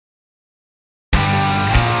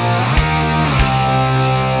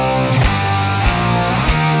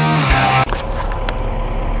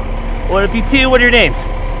What up, you two? What are your names?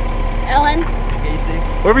 Ellen. Casey.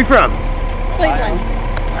 Where are we from? Cleveland.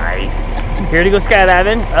 Nice. Here to go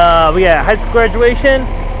skydiving. We got high school graduation.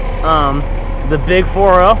 The big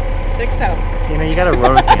 4-0. 6-0. You know, you gotta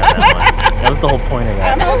run with me on that one. That was the whole point of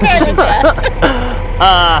that. I'm okay with that.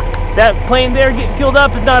 That plane there getting fueled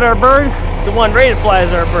up is not our bird. The one ready to fly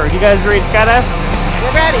is our bird. You guys ready to skydive?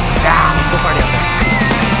 We're ready. Yeah, let's go party up there.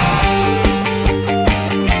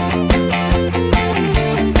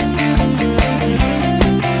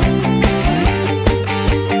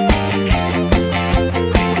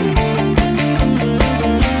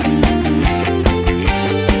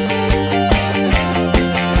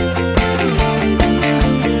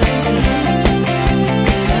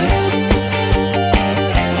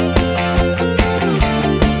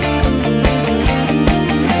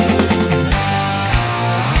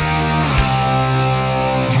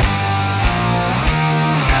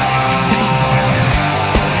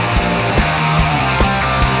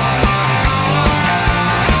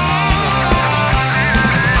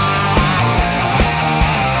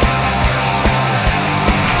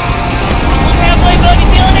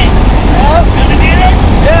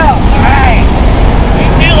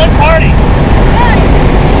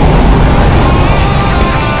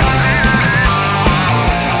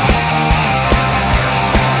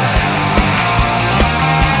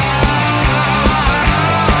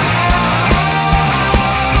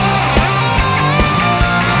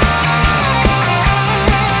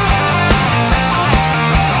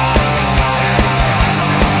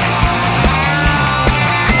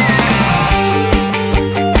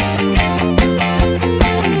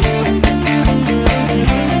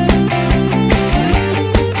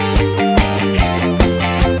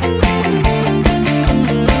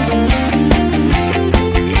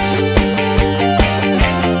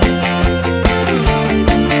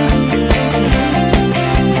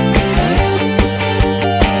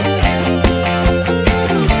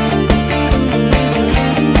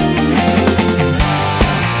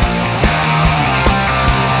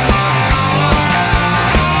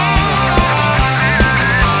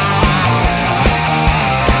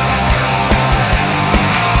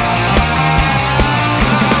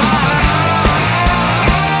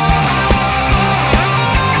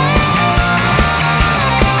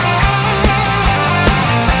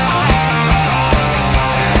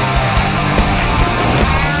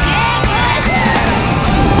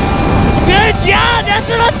 Yeah, that's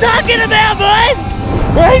what I'm talking about, bud!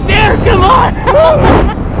 Right there, come on!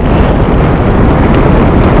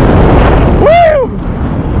 Woo!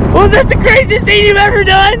 Was that the craziest thing you've ever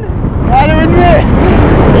done? I don't admit.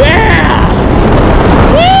 Yeah!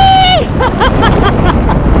 Woo!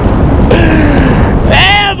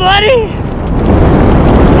 Yeah, buddy!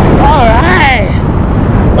 Alright!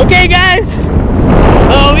 Okay, guys.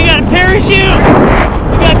 Oh, we got a parachute.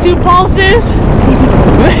 We got 2 pulses.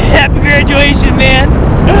 Happy graduation, man.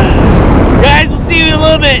 Guys, we'll see you in a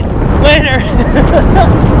little bit later.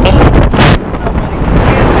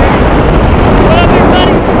 What up,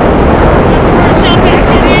 everybody? First shop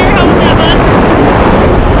action here. How was that, bud?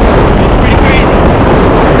 That was pretty crazy.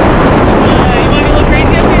 You want to get a little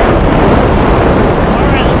crazy up here?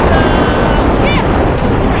 Alright, let's, yeah.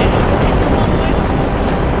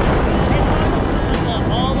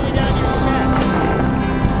 All the way down your path.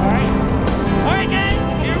 Alright. Alright, guys.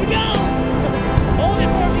 Here we go! Hold it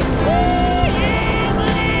for me! Woo! Yeah,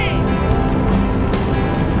 buddy!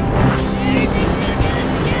 Anything's gonna get us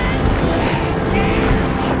again! Yeah!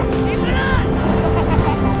 Keep it on!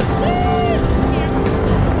 Woo!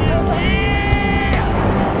 Yeah!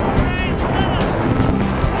 Alright, come on!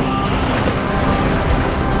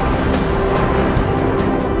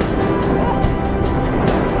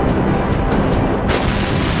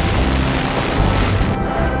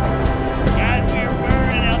 Guys, we are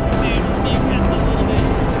burning altitude. We'll see you guys in a little bit.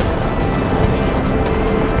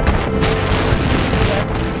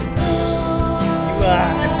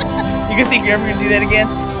 You guys think you're ever gonna do that again?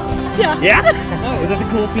 Yeah. Yeah? Was that the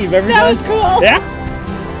coolest thing you've ever done? That was cool. Yeah?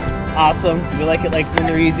 Awesome. We like it like when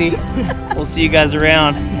they're easy. We'll see you guys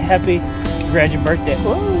around. Happy graduate birthday.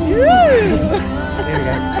 Woo!